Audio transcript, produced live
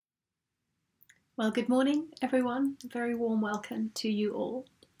Well, good morning, everyone. A very warm welcome to you all.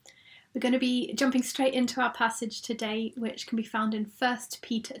 We're going to be jumping straight into our passage today, which can be found in 1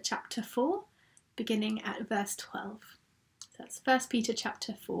 Peter chapter 4, beginning at verse 12. So that's 1 Peter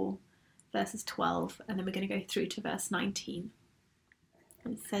chapter 4, verses 12, and then we're going to go through to verse 19.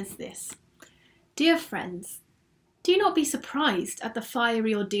 And it says this: Dear friends, do not be surprised at the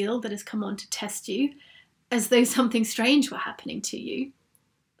fiery ordeal that has come on to test you, as though something strange were happening to you.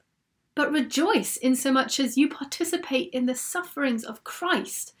 But rejoice insomuch as you participate in the sufferings of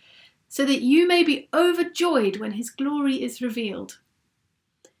Christ, so that you may be overjoyed when his glory is revealed.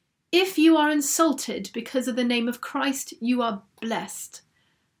 If you are insulted because of the name of Christ, you are blessed,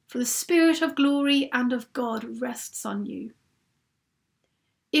 for the Spirit of glory and of God rests on you.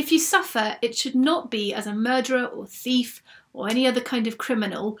 If you suffer, it should not be as a murderer or thief or any other kind of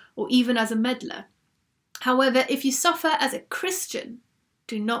criminal, or even as a meddler. However, if you suffer as a Christian,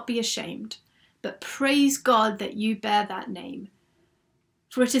 do not be ashamed, but praise God that you bear that name.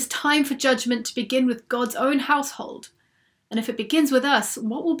 For it is time for judgment to begin with God's own household. And if it begins with us,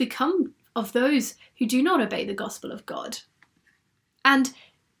 what will become of those who do not obey the gospel of God? And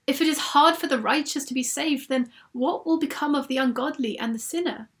if it is hard for the righteous to be saved, then what will become of the ungodly and the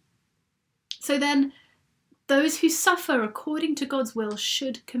sinner? So then, those who suffer according to God's will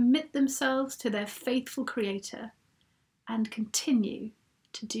should commit themselves to their faithful Creator and continue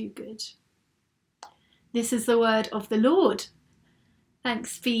to do good. This is the word of the Lord.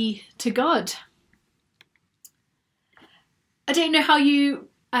 Thanks be to God. I don't know how you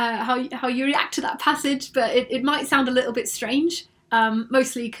react to that passage, but it might sound a little bit strange,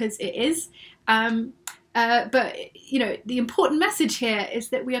 mostly because it is. But you know, the important message here is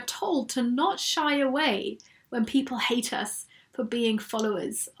that we are told to not shy away when people hate us for being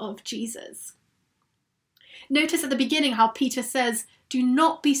followers of Jesus. Notice at the beginning how Peter says, do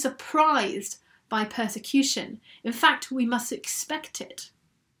not be surprised by persecution. In fact, we must expect it.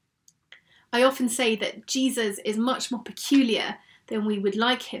 I often say that Jesus is much more peculiar than we would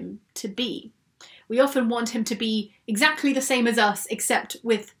like him to be. We often want him to be exactly the same as us, except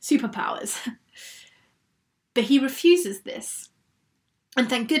with superpowers. But he refuses this. And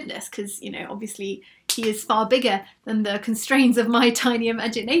thank goodness, because, obviously he is far bigger than the constraints of my tiny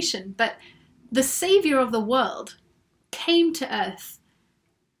imagination. But the Saviour of the world came to earth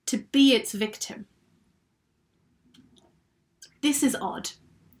to be its victim. This is odd.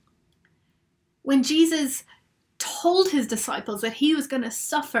 When Jesus told his disciples that he was going to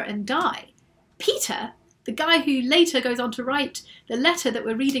suffer and die, Peter, the guy who later goes on to write the letter that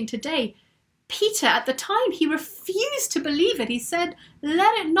we're reading today, Peter, at the time, he refused to believe it. He said,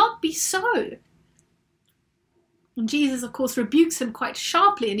 let it not be so. And Jesus, of course, rebukes him quite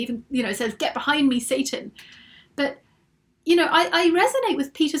sharply and even, says, get behind me, Satan. But, I resonate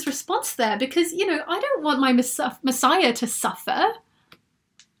with Peter's response there because, I don't want my Messiah to suffer.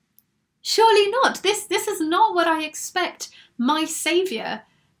 Surely not. This is not what I expect my Saviour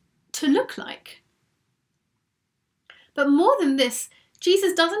to look like. But more than this,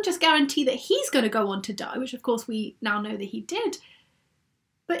 Jesus doesn't just guarantee that he's going to go on to die, which of course we now know that he did,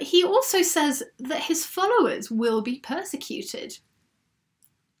 but he also says that his followers will be persecuted.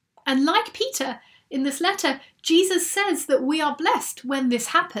 And like Peter, in this letter, Jesus says that we are blessed when this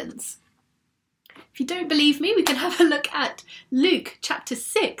happens. If you don't believe me, we can have a look at Luke chapter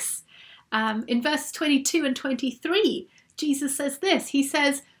 6. In verses 22 and 23, Jesus says this. He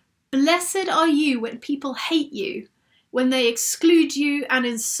says, blessed are you when people hate you, when they exclude you and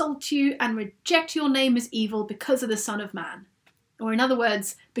insult you and reject your name as evil because of the Son of Man. Or in other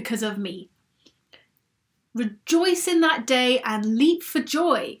words, because of me. Rejoice in that day and leap for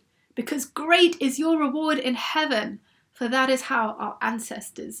joy, because great is your reward in heaven, for that is how our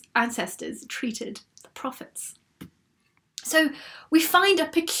ancestors treated the prophets. So we find a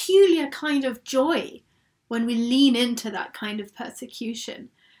peculiar kind of joy when we lean into that kind of persecution.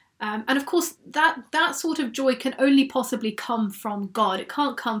 And of course, that sort of joy can only possibly come from God. It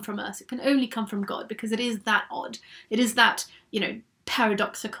can't come from us. It can only come from God because it is that odd. It is that,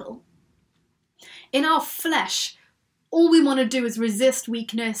 paradoxical. In our flesh, all we want to do is resist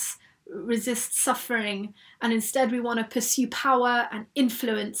weakness, resist suffering, and instead we want to pursue power and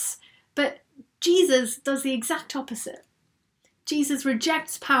influence. But Jesus does the exact opposite. Jesus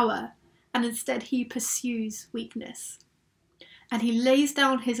rejects power and instead he pursues weakness. And he lays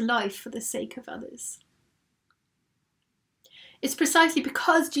down his life for the sake of others. It's precisely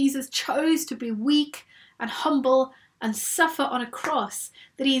because Jesus chose to be weak and humble and suffer on a cross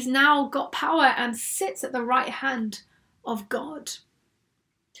that he's now got power and sits at the right hand of God.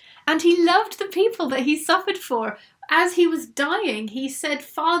 And he loved the people that he suffered for. as he was dying, he said,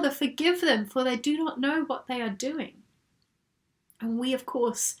 "Father, forgive them, for they do not know what they are doing." And we, of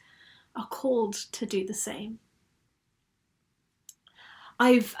course, are called to do the same.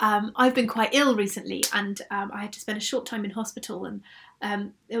 I've been quite ill recently, and I had to spend a short time in hospital. And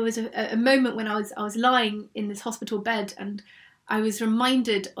there was a moment when I was lying in this hospital bed, and I was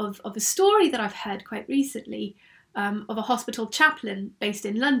reminded of a story that I've heard quite recently of a hospital chaplain based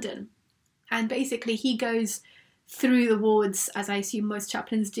in London. And basically, he goes through the wards, as I assume most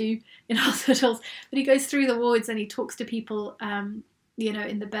chaplains do in hospitals. But he goes through the wards and he talks to people,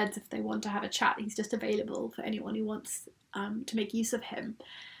 in the beds if they want to have a chat. He's just available for anyone who wants to make use of him.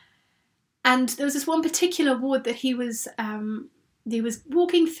 And there was this one particular ward that he was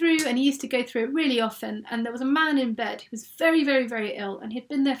walking through, and he used to go through it really often. And there was a man in bed who was very, very, very ill, and he'd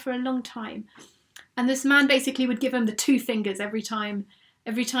been there for a long time. And this man basically would give him the two fingers every time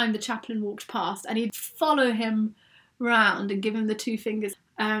the chaplain walked past, and he'd follow him round and give him the two fingers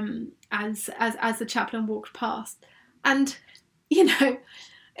as the chaplain walked past. And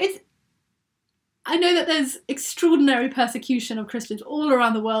I know that there's extraordinary persecution of Christians all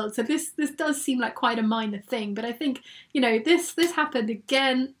around the world, so this does seem like quite a minor thing, but I think, this happened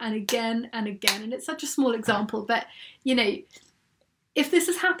again and again and again, and it's such a small example, but, if this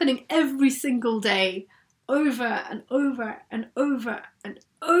is happening every single day, over and over and over and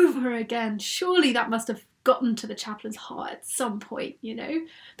over again, surely that must have gotten to the chaplain's heart at some point,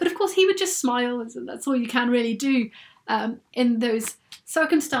 But of course he would just smile, and that's all you can really do in those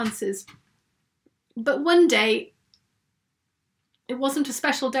circumstances. But one day, it wasn't a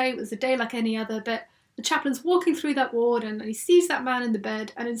special day, it was a day like any other, but the chaplain's walking through that ward and he sees that man in the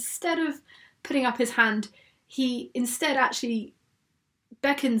bed, and instead of putting up his hand, he instead actually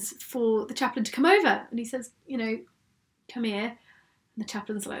beckons for the chaplain to come over, and he says, come here. And the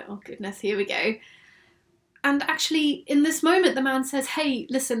chaplain's like, oh goodness, here we go. And actually, in this moment, the man says, hey,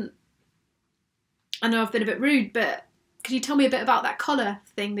 listen, I know I've been a bit rude, but could you tell me a bit about that collar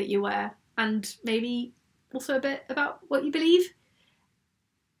thing that you wear? And maybe also a bit about what you believe?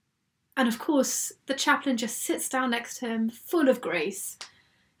 And of course, the chaplain just sits down next to him, full of grace,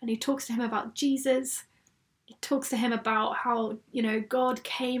 and he talks to him about Jesus. He talks to him about how, God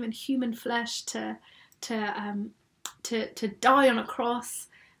came in human flesh to die on a cross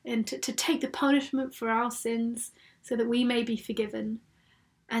and to take the punishment for our sins so that we may be forgiven.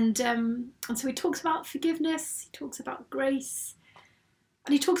 And so he talks about forgiveness, he talks about grace,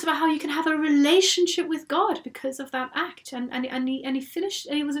 and he talks about how you can have a relationship with God because of that act. And he finished,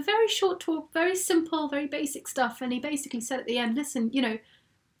 and it was a very short talk, very simple, very basic stuff. And he basically said at the end, listen,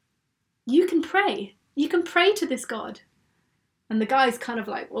 you can pray. You can pray to this God. And the guy's kind of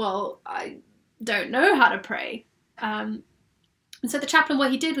like, well, I don't know how to pray. And so the chaplain,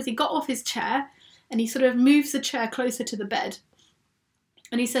 what he did was he got off his chair and he sort of moves the chair closer to the bed.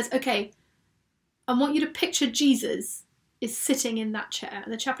 And he says, okay, I want you to picture Jesus is sitting in that chair.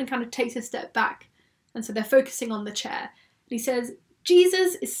 And the chaplain kind of takes a step back. And so they're focusing on the chair. And he says,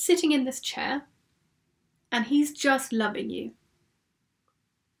 Jesus is sitting in this chair and he's just loving you.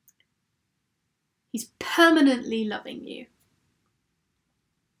 He's permanently loving you.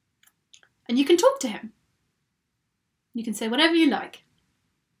 And you can talk to him. You can say whatever you like.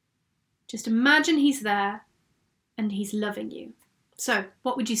 Just imagine he's there and he's loving you. So,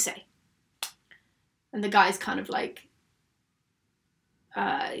 what would you say? And the guy's kind of like,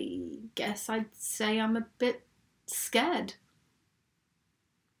 I guess I'd say I'm a bit scared.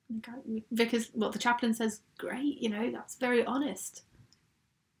 Because, the chaplain says, great, that's very honest.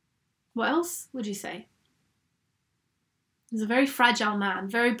 What else would you say? He's a very fragile man,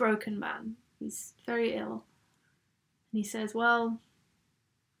 very broken man. He's very ill. And he says, well,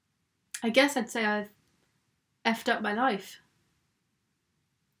 I guess I'd say I've effed up my life.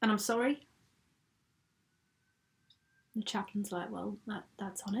 And I'm sorry. The chaplain's like, well,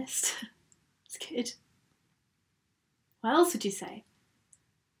 that's honest. It's good. What else would you say?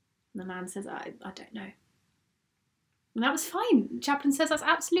 And the man says, I don't know. And that was fine. The chaplain says that's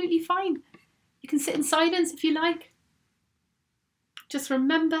absolutely fine. You can sit in silence if you like. Just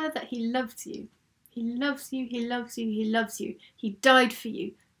remember that he loves you. He loves you, he loves you, he loves you. He died for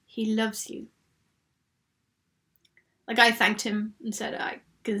you. He loves you. The guy thanked him and said, I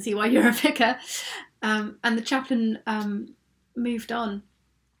can see why you're a vicar. And the chaplain moved on.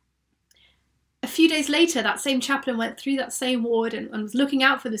 A few days later, that same chaplain went through that same ward and was looking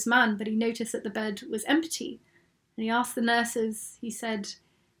out for this man, but he noticed that the bed was empty. And he asked the nurses, he said,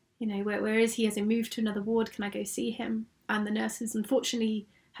 where is he? Has he moved to another ward? Can I go see him? And the nurses, unfortunately,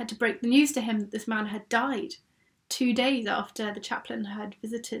 had to break the news to him that this man had died 2 days after the chaplain had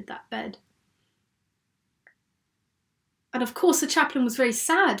visited that bed. And of course the chaplain was very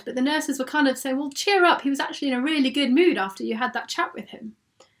sad, but the nurses were kind of saying, well, cheer up, he was actually in a really good mood after you had that chat with him.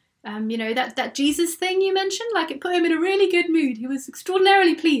 That Jesus thing you mentioned, like it put him in a really good mood. He was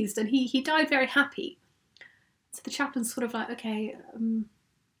extraordinarily pleased and he died very happy. So the chaplain's sort of like, okay,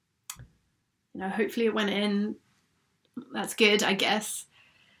 hopefully it went in. That's good, I guess.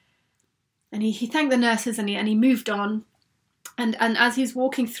 And he thanked the nurses and he moved on. And as he's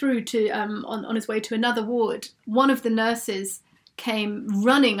walking through to on his way to another ward, one of the nurses came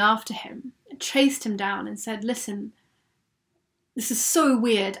running after him, chased him down and said, listen, this is so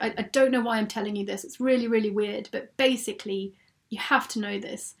weird. I don't know why I'm telling you this. It's really, really weird. But basically, you have to know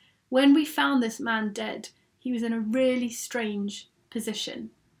this. When we found this man dead, he was in a really strange position.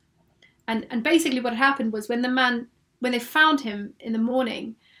 And basically what happened was when they found him in the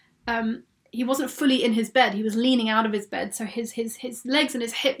morning, he wasn't fully in his bed. He was leaning out of his bed. So his legs and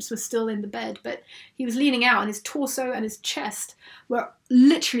his hips were still in the bed, but he was leaning out and his torso and his chest were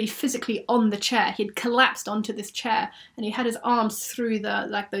literally physically on the chair. He'd collapsed onto this chair and he had his arms through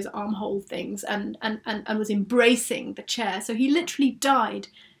those armhole things and was embracing the chair. So he literally died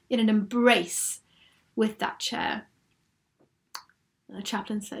in an embrace with that chair. And the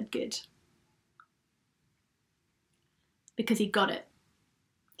chaplain said, good. Because he got it.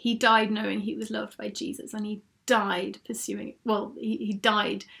 He died knowing he was loved by Jesus, and he died he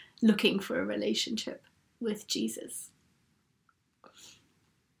died looking for a relationship with Jesus.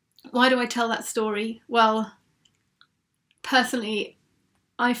 Why do I tell that story? Well, personally,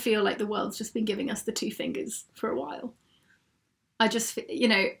 I feel like the world's just been giving us the two fingers for a while.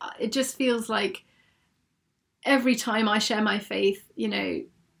 It just feels like every time I share my faith,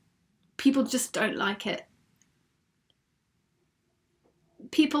 people just don't like it.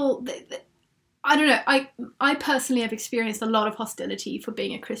 People, I don't know, I personally have experienced a lot of hostility for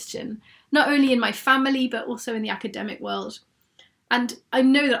being a Christian, not only in my family, but also in the academic world. And I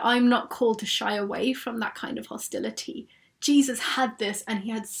know that I'm not called to shy away from that kind of hostility. Jesus had this and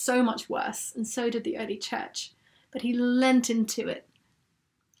he had so much worse, and so did the early church, but he lent into it.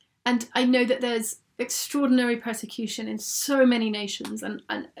 And I know that there's extraordinary persecution in so many nations and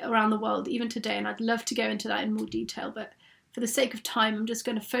around the world, even today, and I'd love to go into that in more detail, but for the sake of time, I'm just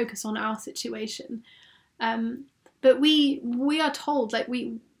going to focus on our situation. But we are told,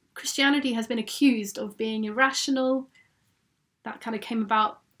 Christianity has been accused of being irrational. That kind of came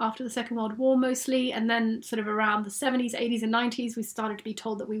about after the Second World War mostly, and then sort of around the 70s, 80s and 90s, we started to be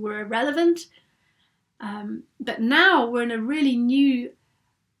told that we were irrelevant. But now we're in a really new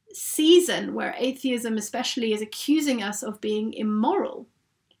season where atheism especially is accusing us of being immoral,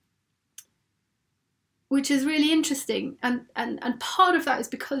 which is really interesting. And part of that is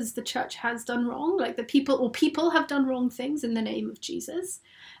because the church has done wrong, people have done wrong things in the name of Jesus.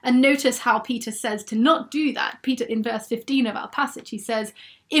 And notice how Peter says to not do that. Peter, in verse 15 of our passage, he says,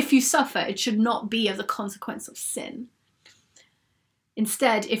 if you suffer, it should not be as a consequence of sin.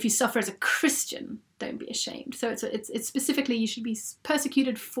 Instead, if you suffer as a Christian, don't be ashamed. So it's specifically, you should be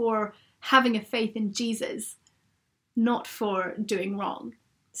persecuted for having a faith in Jesus, not for doing wrong.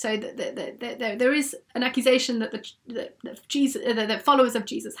 So there is an accusation that followers of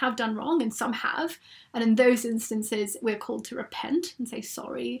Jesus have done wrong, and some have, and in those instances we're called to repent and say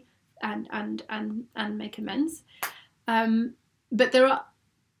sorry and make amends. But there are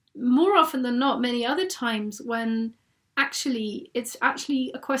more often than not many other times when it's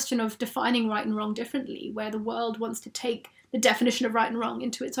actually a question of defining right and wrong differently, where the world wants to take the definition of right and wrong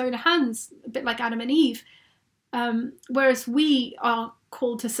into its own hands, a bit like Adam and Eve, whereas we are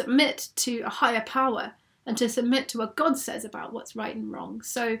called to submit to a higher power and to submit to what God says about what's right and wrong.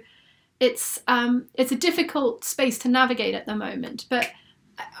 So it's a difficult space to navigate at the moment. But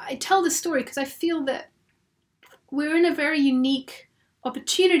I tell this story because I feel that we're in a very unique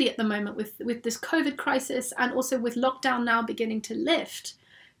opportunity at the moment with this COVID crisis, and also with lockdown now beginning to lift.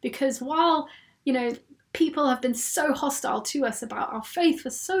 Because while, people have been so hostile to us about our faith for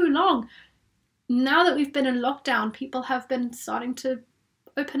so long, now that we've been in lockdown, people have been starting to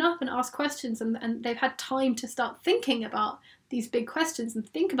open up and ask questions, and they've had time to start thinking about these big questions and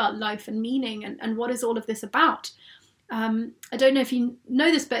think about life and meaning and what is all of this about. I don't know if you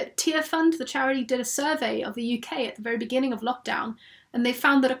know this, but Tearfund, the charity, did a survey of the UK at the very beginning of lockdown, and they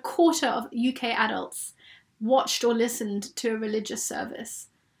found that a quarter of UK adults watched or listened to a religious service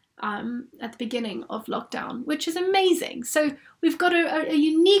at the beginning of lockdown, which is amazing. So we've got a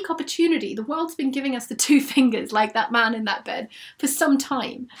unique opportunity. The world's been giving us the two fingers, like that man in that bed, for some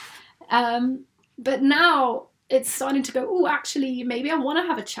time. But now it's starting to go, oh, actually, maybe I want to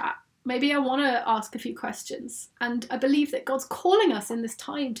have a chat. Maybe I want to ask a few questions. And I believe that God's calling us in this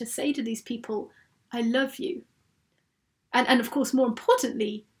time to say to these people, I love you. And of course, more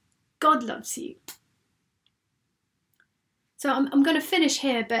importantly, God loves you. So I'm going to finish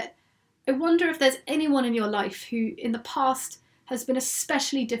here, but I wonder if there's anyone in your life who in the past has been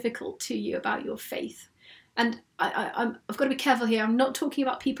especially difficult to you about your faith. And I've got to be careful here. I'm not talking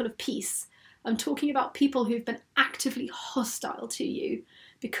about people of peace. I'm talking about people who've been actively hostile to you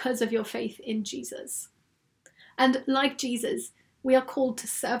because of your faith in Jesus. And like Jesus, we are called to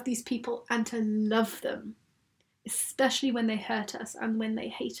serve these people and to love them, especially when they hurt us and when they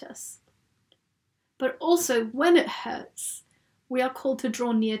hate us. But also, when it hurts, we are called to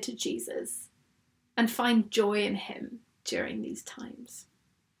draw near to Jesus and find joy in him during these times.